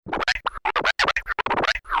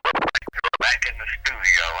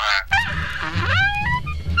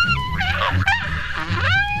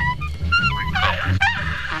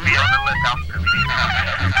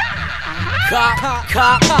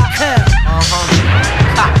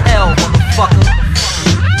hell, motherfucker.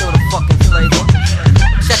 You know the fucking flavor.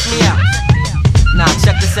 Check me out. Nah,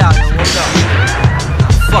 check this out, yo. Word up.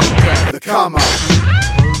 Nah, fuck that. The come up.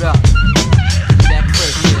 Word up. That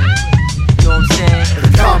clip, yeah. You know what I'm saying? The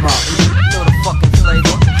come up. You know the fucking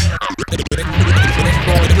flavor.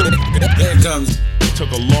 There it comes. It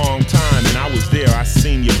took a long time, and I was there. I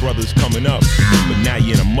seen your brothers coming up, but now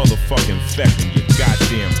you're in a motherfucking feck, and you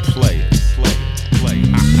goddamn player.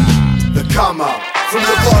 The come up. From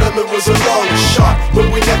the bottom it was a long shot, but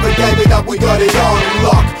we never gave it up, we got it on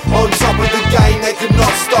lock. On top of the game, they could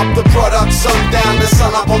not stop the product. Sundown, the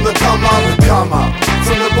sun up on the come up. The come up.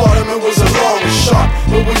 From the bottom it was a long shot,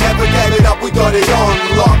 but we never gave it up, we got it on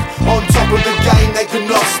lock. On top of the game, they could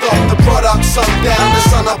not stop the product. Sundown, the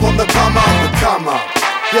sun up on the come up. The come up.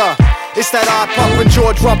 Yeah. It's that art poppin',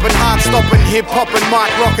 jaw droppin', heart stoppin', hip hoppin',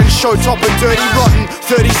 mic rockin', show toppin', dirty rotten.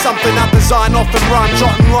 30-something up design off and run,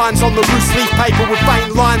 jotting lines on the loose leaf paper with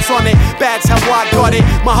faint lines on it. Bad's how I got it,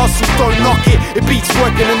 my hustle don't knock it. It beats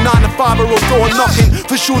working a 9 to 5 or door knocking.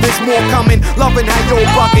 For sure there's more coming, loving how you're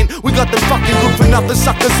bugging. We got them fucking roofing up, the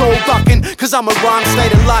suckers all ducking. Cause I'm a rhyme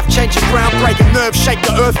state of life changing, groundbreaker, nerve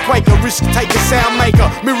shaker, earthquaker, risk taker, sound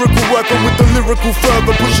maker, miracle worker with the lyrical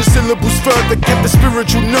fervor. Push the syllables further, kept the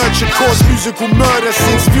spiritual nurture. Cause musical murder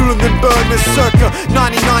since fueling the burners circa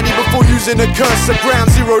 90-90 before using a cursor. Ground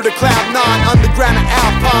zero to cloud 9, underground to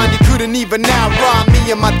alpine. You couldn't even outrhyme me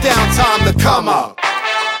in my downtime. The come up.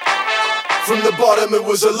 From the bottom it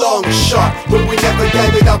was a long shot, but we never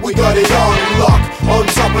gave it up, we got it on lock. On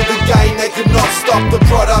top of the game, they could not stop the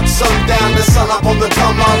product. Sundown, the sun up on the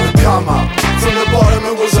come up. The come up. From the bottom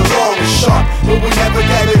it was a long shot, but we never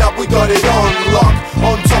gave it up, we got it on lock.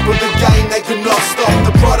 On top of the game, they could not stop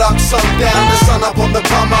the product. Sundown, the sun up on the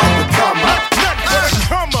come up. The come up.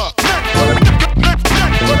 Come up.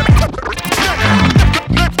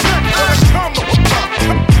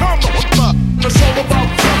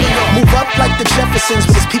 Move up like the Jeffersons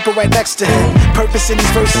with his people right next to him. Purpose in these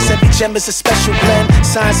verses, every gem is a special blend.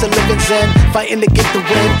 Science of living zen, fighting to get the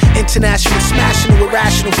win. International, smashing to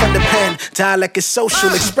irrational from the pen. Dialect is social,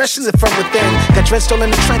 expressions are from within. Got drenched all in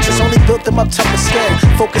the trenches, only built them up tougher skin.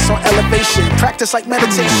 Focus on elevation, practice like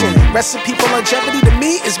meditation. Recipe for longevity to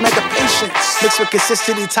me is mega patience. Mixed with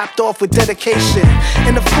consistency, topped off with dedication.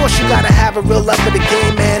 And of course you gotta have a real love for the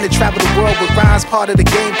game, man. And travel the world with rhymes, part of the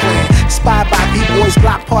game plan. Inspired by B-boys,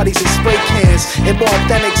 block parties, and spray cans. And more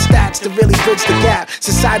authentic stats to really bridge the gap.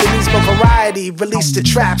 Society needs more variety, release the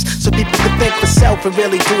traps, so people can think for self and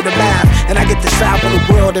really do the math. And I get to travel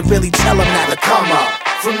the world and really tell them that. The come up.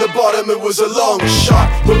 From the bottom it was a long shot,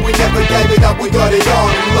 but we never gave it up, we got it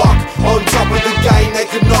on lock. On top of the game, they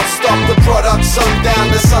could not stop the product.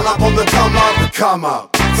 Sundown, the sun up on the come up. The come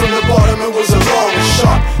up. From the bottom it was a long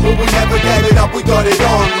shot, but we never gave it up, we got it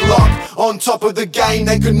on lock. On top of the game,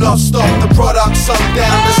 they could not stop the product.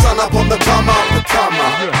 Sundown, the sun up on the come up. The come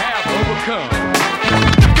up. You have overcome.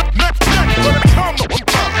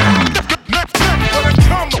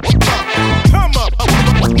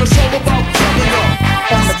 It's all about coming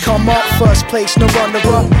up. On the come up, first place, no runner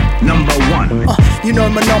up. Number 1. You know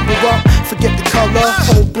my number up. Forget the color,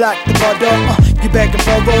 old black the butter. You begging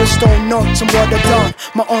for rose, stone nuts and what I done.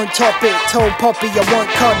 My own topic, told puppy I want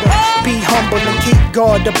cutter. Be humble and keep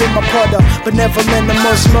God up in my brother. Benevolent and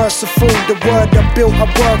most merciful. The word I built, I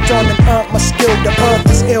worked on and earned my skill. The earth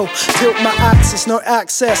is ill, tilt my axis, no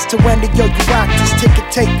access to any of you actors.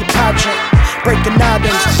 Ticket, take your pageant. Breaking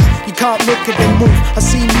items, you can't look at and move. I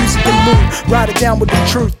see music and move, write it down with the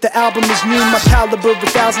truth. The album is new, my caliber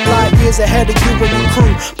 1,000 light years ahead of you and your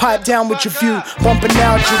crew. Pipe down with your view, bumping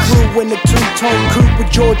out your groove in the two-tone coupe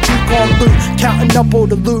with George Duke on loop, counting up all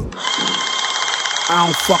the loot. I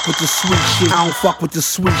don't fuck with the sweet shit. I don't fuck with the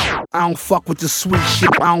sweet. I don't fuck with the sweet shit.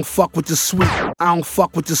 I don't fuck with the sweet. I don't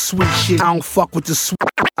fuck with the sweet shit. I don't fuck with the sweet.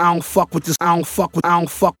 I don't fuck with this. I don't fuck with. I don't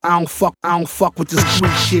fuck with this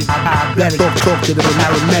sweet shit. I better go talk to the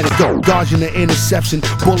paramedic. Dodging the interception,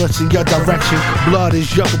 bullets in your direction. Blood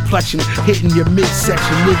is your complexion, hitting your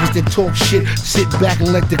midsection. Niggas that talk shit, sit back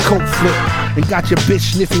and let the coke flip. And got your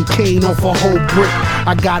bitch sniffing cane off a whole brick.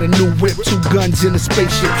 I got a new whip, 2 guns in a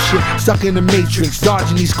spaceship shit. Stuck in the matrix,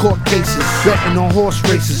 dodging these court cases. Betting on horse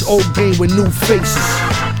races, old game with new faces.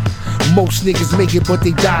 Most niggas make it, but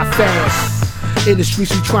they die fast. In the streets,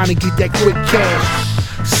 we tryna get that quick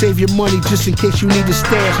cash. Save your money just in case you need a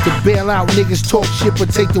stash. To bail out, niggas talk shit but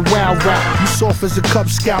take the wild route. You soft as a Cub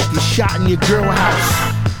Scout, get shot in your girl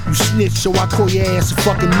house. You snitch, so I call your ass a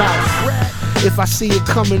fucking mouse. If I see it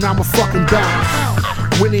coming, I'ma fucking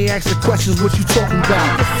bounce. When they ask the questions, what you talking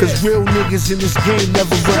about? Cause real niggas in this game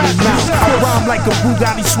never run their mouth. I rhyme like a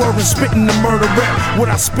Bugatti swerving, spitting the murder rap. What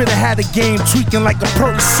I spit, I had a game tweaking like a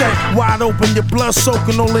Percocet. Wide open, your blood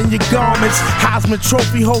soaking all in your garments. Heisman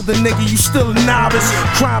Trophy holder nigga, you still a novice.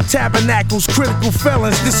 Crime tabernacles, critical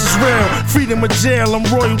felons, this is real. Freedom of jail, I'm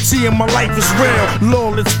royalty and my life is real.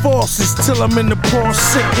 Lawless forces till I'm in the pawn,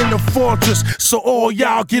 sick in the fortress. So all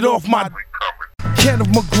y'all get off my Kenneth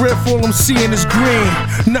McGriff, all I'm seeing is green.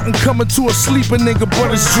 Nothing coming to a sleeper nigga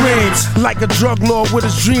but his dreams. Like a drug lord with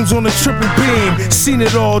his dreams on a triple beam. Seen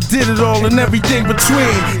it all, did it all, and everything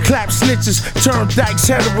between. Clap snitches, turn dykes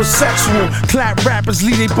heterosexual. Clap rappers,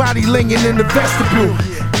 leave their body lingering in the vestibule.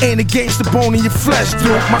 Ain't against the bone in your flesh,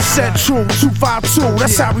 dude. My set true, 252,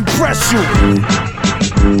 that's how we press you.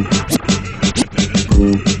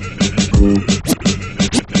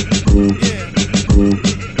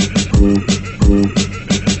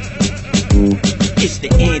 It's the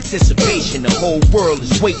anticipation, the whole world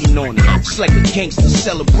is waiting on it. It's like a gangster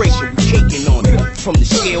celebration, we caking on it. From the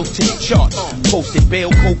scales to the charts, posted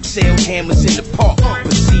bail, coke sales, hammers in the park.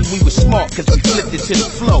 But see, we were smart cause we flipped it to the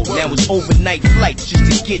flow. Now it's overnight flights just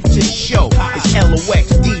to get to the show. It's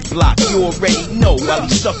LOX, D-Block, you already know. While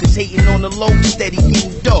these suckers hating on the low, steady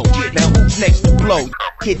getting dough. Now who's next to blow?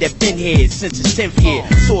 Kid that been here since his 10th year.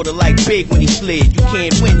 Sorta like Big when he slid, you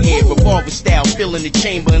can't win here. Revolver style, fill in the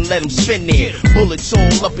chamber and let him spin there. Bullets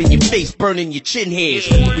all up in your face, burning your chin hairs.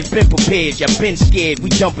 We been prepared, y'all been scared. We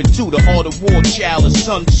jumping to the art of war, child of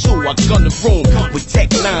Sun Tzu. I gun the room with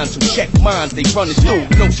tech lines, so check minds, they running through.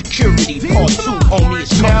 No security, part 2, homie,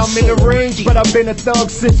 it's now I'm in the range, but I've been a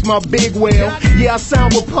thug since my big whale. Yeah, I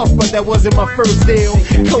sound with Puff, but that wasn't my first deal.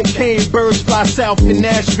 Cocaine, birds fly south to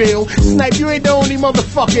Nashville. Snipe, you ain't the only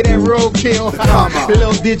motherfucker that roadkill.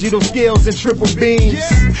 Little digital skills and triple beams.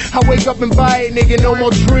 I wake up and buy it, nigga, no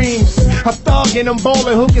more dreams. I thug and I'm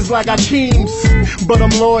ballin' hookers like I teams. But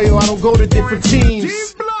I'm loyal, I don't go to different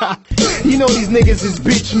teams. You know these niggas is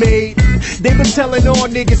bitch made. They been telling all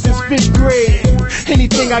niggas since 5th grade.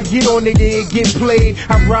 Anything I get on, nigga, it get played.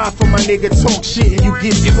 I ride for my nigga, talk shit and you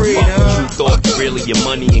get sprayed. You thought really your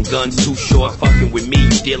money and guns too short. Fucking with me,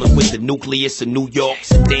 you dealing with the nucleus of New York.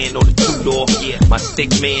 Sedan or the two-door, yeah. My stick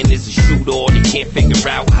man is a shooter. They can't figure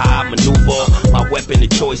out how I maneuver. My weapon of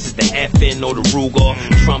choice is the FN or the Ruger.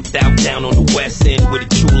 Trumped out down on the west end with a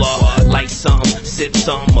chula. Light something, sip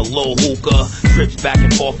something, a little hookah. Trips back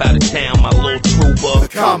and forth out of town, my little trooper.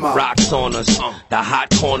 Rocks on us, the hot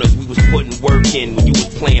corners. We was putting work in when you was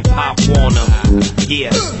playing Pop Warner.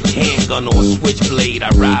 Yeah, handgun or switchblade. I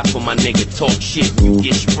ride for my nigga, talk shit, you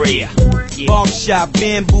get sprayed. Yeah. Barbershop,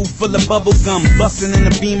 bamboo full of bubble gum. Bustin' in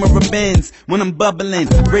a Beamer of Benz when I'm bubbling.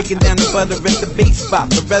 Breaking down the butter at the bait spot.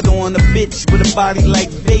 Loretto on a bitch with a body like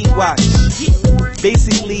Baywatch.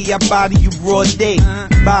 Basically, I body you broad day.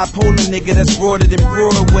 Bipolar nigga that's broader than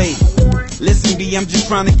Broadway. Listen, B, I'm just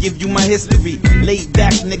trying to give you my history. Laid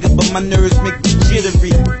back, nigga, but my nerves make me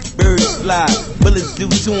jittery. Birds fly, bullets do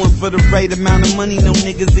to them for the right amount of money. No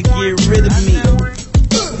niggas that get rid of me.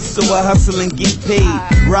 So I hustle and get paid.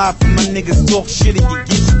 Ride for my niggas, talk shit and you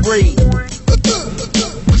get sprayed.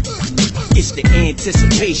 It's the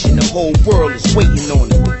anticipation, the whole world is waiting on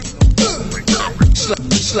it.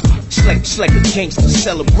 It's like a gangster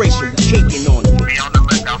celebration, we caking on it.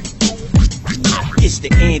 It's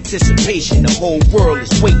the anticipation, the whole world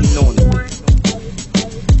is waiting on it.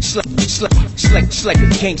 It's like a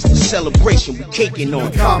gangster celebration, we caking on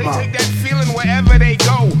it. They take that feeling wherever they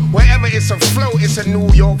go. Wherever it's a flow, it's a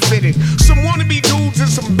New York fitted. Some wannabe dudes and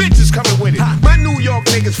some bitches coming with it. My New York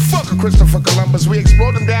niggas fuck a Christopher Columbus. We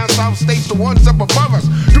explore them down south states, the ones up above us.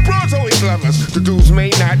 The bros always love us, the dudes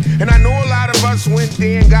may not. And I know a lot of us went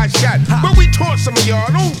there and got shot. But we taught some of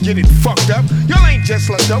y'all, don't get it fucked up. Y'all ain't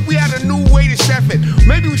just looked up, we had a new way to chef it.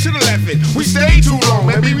 Maybe we should've left it. We stayed too long,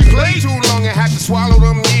 maybe we played too long and had to swallow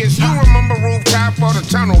them years. You remember rooftop or the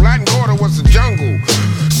tunnel, Latin Quarter was the jungle.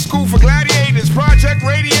 School for gladiators, project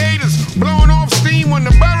radiators, blowing off steam when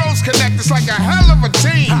the Buroughs connect. It's like a hell of a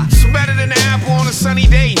team. It's better than the apple on a sunny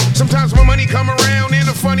day. Sometimes my money come around in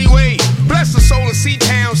a funny way. Bless the soul of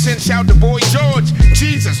C-Town, send shout to Boy George,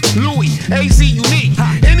 Jesus, Louis, AZ, Unique.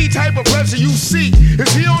 Any type of pleasure you seek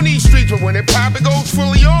is here on these streets, but when it pop, it goes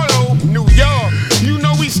fully auto. New York, you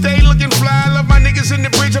know we stay looking fly. Love my niggas in the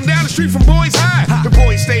bridge. I'm down the street from Boys High. The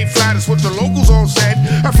boys stay fly, that's what the locals all said.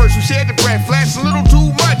 At first we shared the bread, flashed a little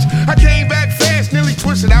too much. I came back fast, nearly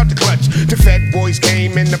twisted out the clutch. The fat boys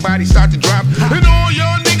came and the body started to drop. And all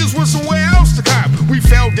y'all niggas was somewhere else to cop. We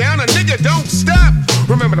fell down, a nigga don't stop.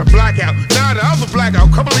 Remember the blackout, nah, the other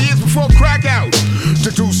blackout, couple of years before crack out.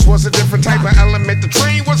 The deuce was a different type of element, the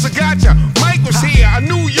train was a gotcha. Mike was here, a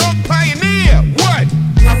New York pioneer, what?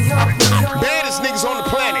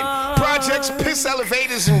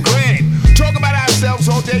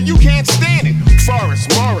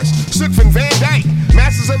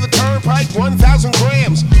 weighs 1,000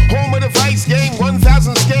 grams. Home of the vice game,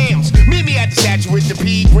 1,000 scams. Meet me at the statue with the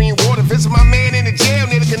pea green water. Visit my man in the jail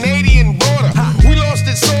near the Canadian border. We lost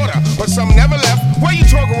it sorta, but some never left. Why you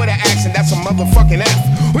talking with an accent? That's a motherfucking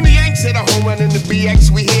F. When the Yanks hit a home run in the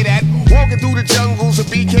BX, we hear that. Walking through the jungles of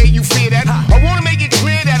BK, you fear that. I wanna make it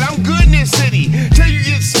clear that I'm good in this city. Till you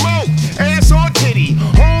get smoked, ass or titty.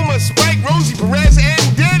 Home of Spike, Rosie, Perez,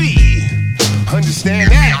 and Diddy.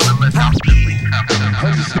 Understand that?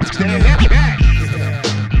 Understand that?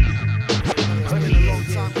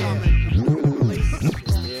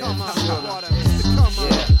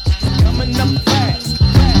 Coming up fast.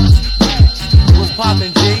 What's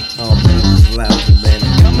poppin', G? Oh man, this is loud, man.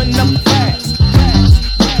 Coming up fast.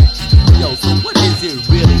 Yo, so what is it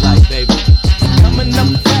really like, baby? Coming up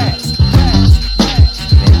fast.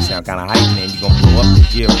 Man, you sound kinda hype, man. You gonna blow up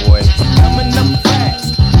this year, boy. Coming up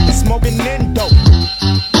fast. Smoking in dope.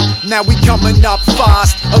 Now we coming up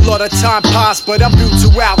fast. A lot of time passed, but I'm built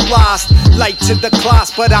to outlast. Late to the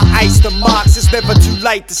class, but I ice the marks. It's never too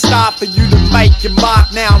late to start for you to make your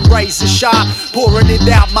mark. Now I'm razor sharp, pouring it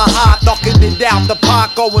out my heart, knocking it out the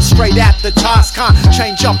park, going straight at the task. Can't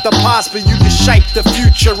change up the past, but you can shape the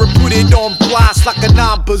future and put it on blast like an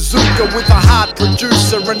armed bazooka with a hard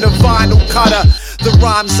producer and a vinyl cutter. The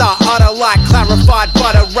rhymes are utter like clarified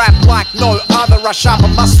butter, rap like no other. I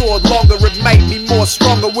sharpen my sword longer, it made me more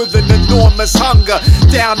stronger with an enormous hunger.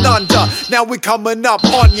 Down under, now we coming up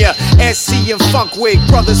on ya. SC and Funkwig,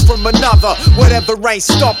 brothers from another. Whatever ain't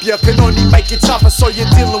stop ya can only make it tougher. So you're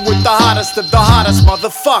dealing with the hottest of the hottest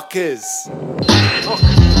motherfuckers.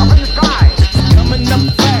 I'm in the sky. Coming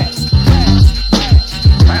up fast.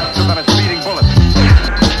 Faster than a speeding bullet.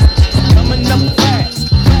 Coming up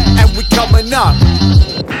fast. And we coming up.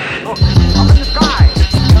 I'm in the sky.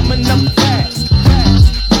 Coming up fast.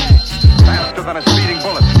 Faster than a speeding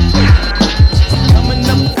bullet. Coming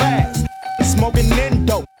up fast. Smoking in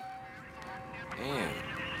dope. Damn.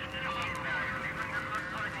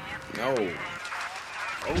 No.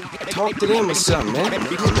 Talk to them or something, man.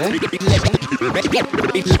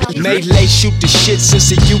 Maylay shoot the shit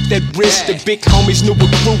since a youth at risk. The big homies knew a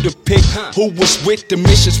crew to pick. Who was with the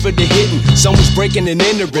missions for the hitting? Some was breaking and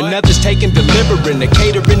entering, others taking, delivering, the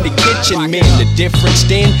catering, the kitchen. Man, the difference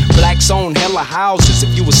then, blacks own hella houses.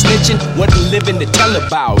 If you was snitching, wasn't living to tell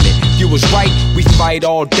about it. If you was right, we fight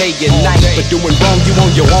all day and night. But doing wrong, you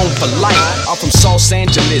on your own for life. I'm from Los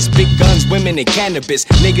Angeles, big guns, women, and cannabis.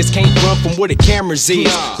 Niggas can't run from where the cameras is.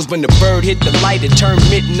 Cause when the bird hit the light, it turned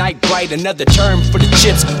midnight bright. Another term for the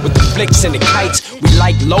chips with the flicks and the kites. We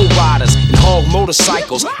like low riders and hog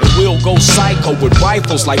motorcycles, and we'll go psycho with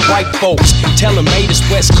rifles like white folks. Tell them made us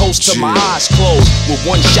West Coast till my eyes closed with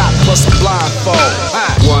one shot plus a blindfold.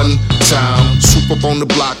 One time, swoop up on the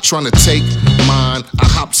block trying to take mine. I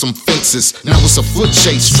hop some fences, now it's a foot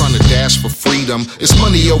chase trying to dash for freedom. It's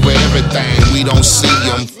money over everything, we don't see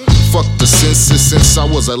them. Fuck the census since I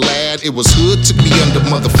was a lad. It was hood, took me under,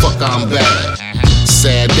 motherfucker, I'm back.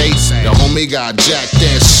 Sad dates, the homie got jacked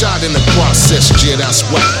and shot in the process, yeah, that's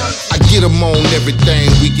whack. I get them on everything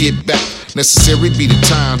we get back. Necessary be the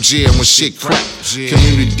time, yeah, when shit crack.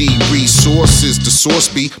 Community resources, the source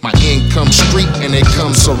be my income street, and it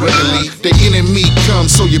comes so readily. The enemy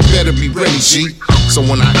comes, so you better be ready, G. So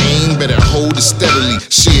when I aim, better hold it steadily.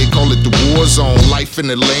 Shit, call it the war zone, life in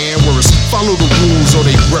the land where it's follow the rules or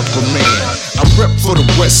they reprimand. I rep for the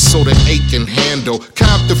West so that they can handle.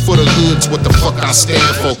 Compton for the hoods, what the fuck I stand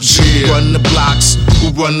for. Yeah. Who run the blocks?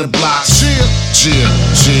 Who run the blocks? Yeah.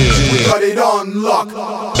 We got it on lock.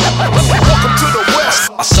 Welcome to the West.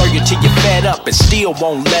 I serve you till you're fed up and still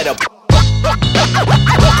won't let up.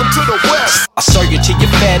 Welcome to the West. I serve you till you're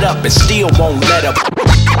fed up and still won't let up.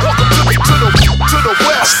 Welcome to the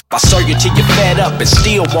West. I serve you till you're fed up and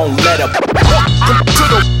still won't let up. Welcome to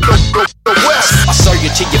the West. I serve you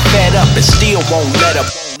till you're fed up and still won't let up.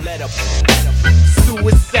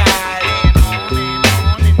 Suicide.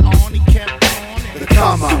 On he kept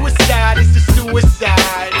on. Suicide is the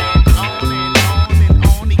suicide.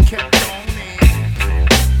 On he kept on.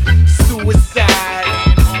 Suicide.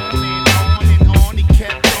 On he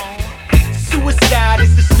kept on. Suicide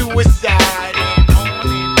is the suicide.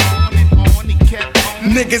 On he kept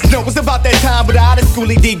on. Niggas know it's about that time, but I done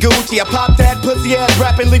schoolie D Gucci. I pop that pussy ass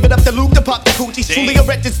rap and leave it up to Luke to pop the coochie. Truly a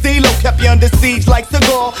wretched stilo, kept you under siege like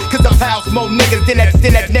cigar. Cause I house more niggas than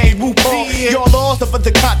that name RuPaul. Y'all all suffer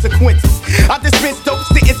the consequences. I dispense dope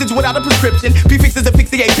sentences without a prescription. Prefixes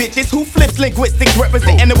asphyxiate bitches who flips linguistics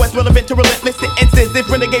representing the West relevant to relentless sentences. If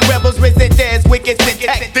renegade rebels resent as wicked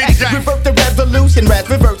syntax. Revert the revolution, raz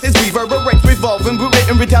reverses, reverberates, revolving,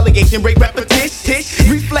 written retaliation, rate repetition.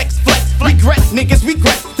 Reflex, flex, regret, niggas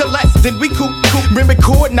regret. The less than we coop,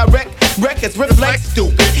 record and I wreck. records reflect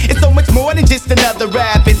stupid. It's so much more than just another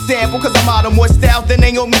rapping sample, cause I'm out of more style than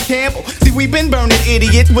Naomi Campbell. See, we been burning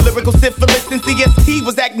idiots with lyrical syphilis, and CST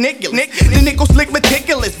was act Nicholas. The nickel slick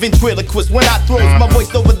meticulous ventriloquist when I throws my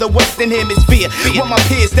voice over the western hemisphere. While my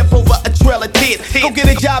peers step over a trail of tears. Go get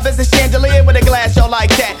a job as a chandelier with a glass show like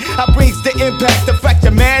that. I brings the impact to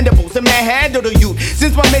fracture mandibles and manhandle to you.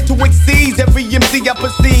 Since my mental exceeds every MC I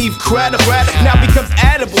perceive credible, now becomes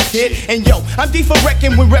edible, kid. And yo, I'm deep for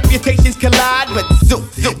wrecking when reputations collide. But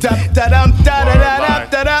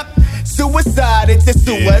suicide, it's a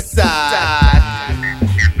suicide.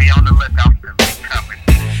 Be on the lookout for me coming.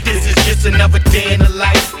 This is just another day in the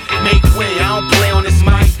life. Make way, I don't play on this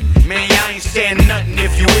mic. Man, I ain't saying nothing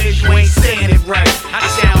if you is, you ain't saying it right. I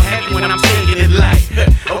sound happy when I'm saying it light.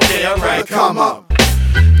 Okay, alright. Come up.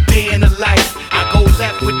 Day in the life, I go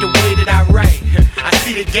left with the way that I write. I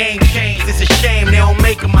see the game change, it's a shame they don't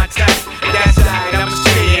make 'em my type. That's alright, I'ma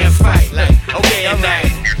stay here and fight. Like, okay,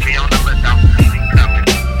 alright. Be on the lookout for me coming.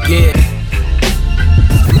 Yeah.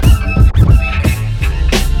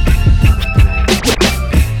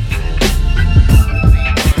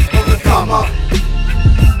 Come up.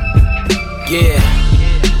 Yeah.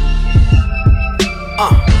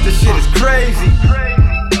 This shit is crazy.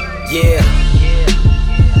 Yeah.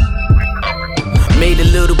 Made a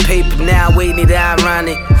little paper, now waiting it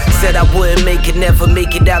ironic. Said I wouldn't make it, never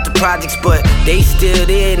make it out the projects, but they still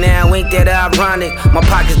there now, ain't that ironic? My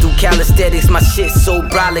pockets do calisthenics, my shit so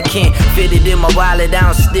brolic, can't fit it in my wallet, I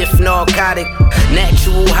don't sniff narcotic.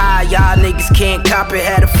 Natural high, y'all niggas can't cop it.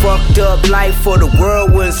 Had a fucked up life for the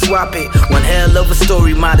world wouldn't swap it. One hell of a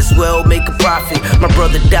story, might as well make a profit. My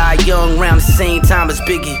brother died young around the same time as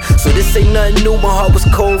Biggie, so this ain't nothing new, my heart was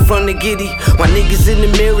cold from the giddy. My niggas in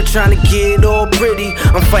the mirror trying to get all pretty.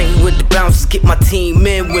 I'm fighting with the bouncers, get my team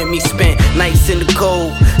in with me. Spent nights in the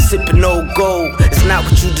cold, sipping old gold. It's not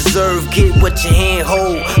what you deserve, get what your hand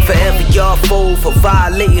hold. Forever y'all fold for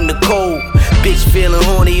violating the code. Bitch feeling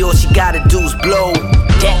horny, all she gotta do is blow.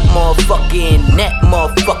 That motherfucker and that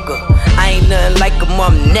motherfucker. I ain't nothing like him,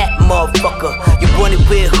 I'm that motherfucker. You want it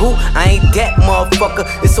with who? I ain't that motherfucker.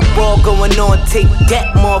 It's a brawl going on, take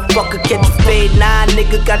that motherfucker. Catch a fade, nah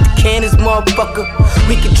nigga, got the cannons, motherfucker.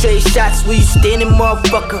 We can trade shots where you standing,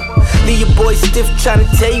 motherfucker. Leave your boy stiff trying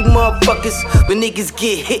to tell you motherfuckers. When niggas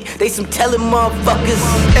get hit, they some telling motherfuckers.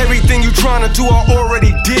 Everything you trying to do, I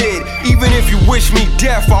already did. Even if you wish me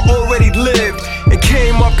death, I already lived. And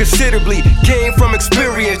came up considerably, came from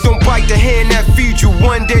experience. Don't bite the hand that feeds you,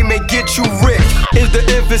 one day may get you rich. Is the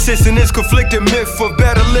emphasis in this conflicting myth for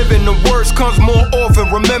better living? The worst comes more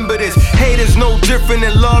often, remember this. Hate is no different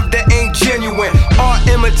than love that ain't genuine. Art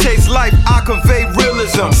imitates life, I convey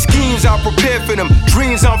realism. Schemes I prepare for them,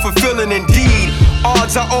 dreams I'm fulfilling indeed.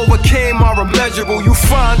 Odds I overcame are immeasurable. You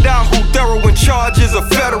find out who thorough when charges are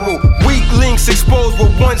federal. Weak links exposed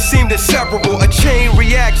what once seemed inseparable. A chain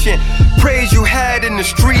reaction. Praise you had in the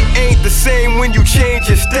street ain't the same when you change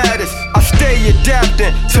your status. I stay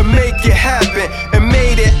adapting to make it happen and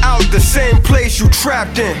made it out the same place you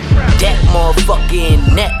trapped in. That motherfucker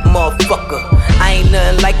and that motherfucker. I ain't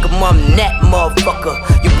nothing like him, I'm that motherfucker.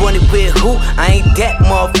 You want it with who? I ain't that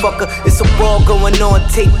motherfucker. It's a brawl going on,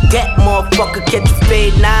 take that motherfucker. Catch a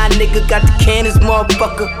fade, nah nigga, got the cannons,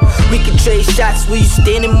 motherfucker. We can trade shots where you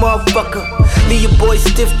standing, motherfucker. Leave your boy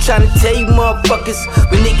stiff trying to tell you motherfuckers.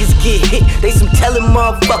 When niggas get hit, they some telling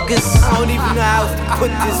motherfuckers. I don't even know how else to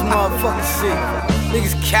put this motherfucking shit.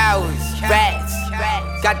 Niggas cowards, rats.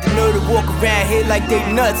 Got the nerve to walk around here like they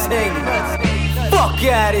nuts hanging. Fuck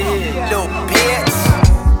out of here, little bitch.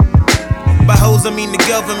 By hoes, I mean the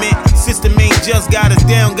government. System ain't just got us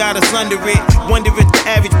down, got us under it. Wonder if the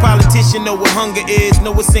average politician know what hunger is.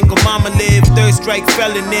 Know what single mama live, third strike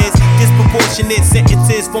felon is. Disproportionate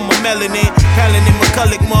sentences for my melanin. Palin and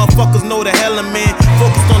McCulloch, motherfuckers know the hell I'm in.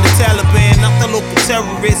 Focused on the Taliban, not the local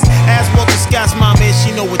terrorists. Ask Walter Scott's mama if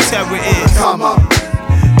she know what terror is. Come on.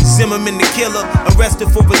 Zimmerman the killer, arrested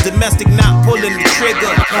for a domestic, not pulling the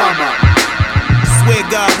trigger. Come on. Swear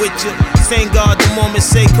God with you. Same God the moment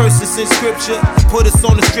say curses in scripture. Put us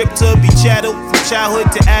on the strip to be chattel. From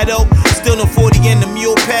childhood to adult. Still no 40 and the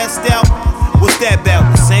mule passed out. What's that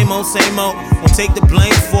about? Same old, same old. Won't take the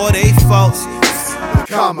blame for they faults.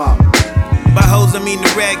 Come on. By hoes, I mean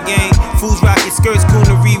the rap gang. Fools rockin' skirts,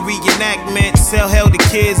 coonery reenactment. Sell hell to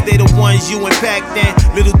kids, they the ones you impact in.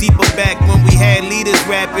 Little deeper back when we had leaders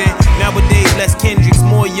rapping. Nowadays, less Kendricks,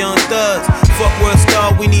 more young thugs. Fuck world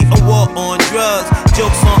star, we need a war on drugs.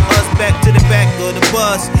 Jokes on us, back to the back of the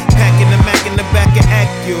bus. Packing the Mac in the back of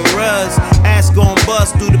Acuras. ass gon'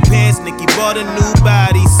 bust through the pants. Nikki bought a new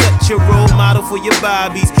body. Such a role model for your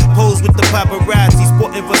bobbies. Pose with the paparazzi,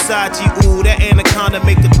 sporting Versace. Ooh, that anaconda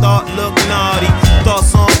make the thought look naughty.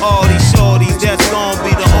 Thoughts on all these shorties. That's gon'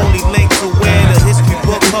 be the only link to where the history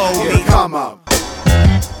book hold me. Come up.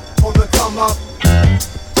 On the come up.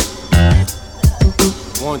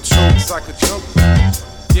 1, 2, it's like a joke.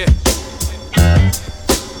 Yeah.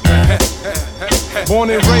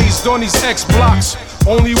 Born and raised on these X blocks.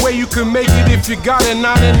 Only way you can make it if you got a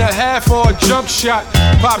 9.5 or a jump shot.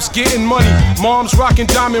 Pops getting money, mom's rocking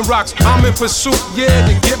diamond rocks. I'm in pursuit, yeah,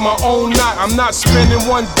 to get my own knot. I'm not spending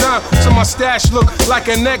one dime, so my stash look like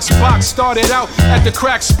an Xbox. Started out at the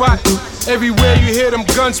crack spot. Everywhere you hear them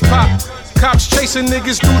guns pop. Cops chasing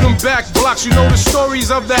niggas through them back blocks. You know the stories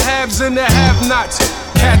of the haves and the have-nots.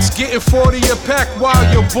 Cats getting 40 a pack while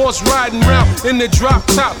your boss riding round in the drop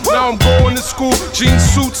top. Now I'm going to school, jean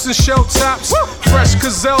suits and shell tops. Fresh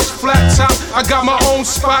gazelles, flat top. I got my own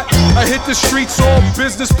spot. I hit the streets, all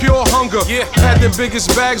business, pure hunger. Yeah, had the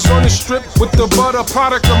biggest bags on the strip with the butter.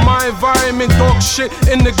 Product of my environment, dog shit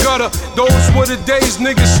in the gutter. Those were the days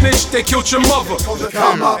niggas snitched, they killed your mother.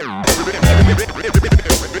 Come up.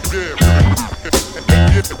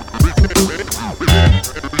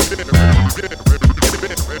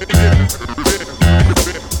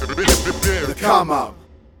 Come up.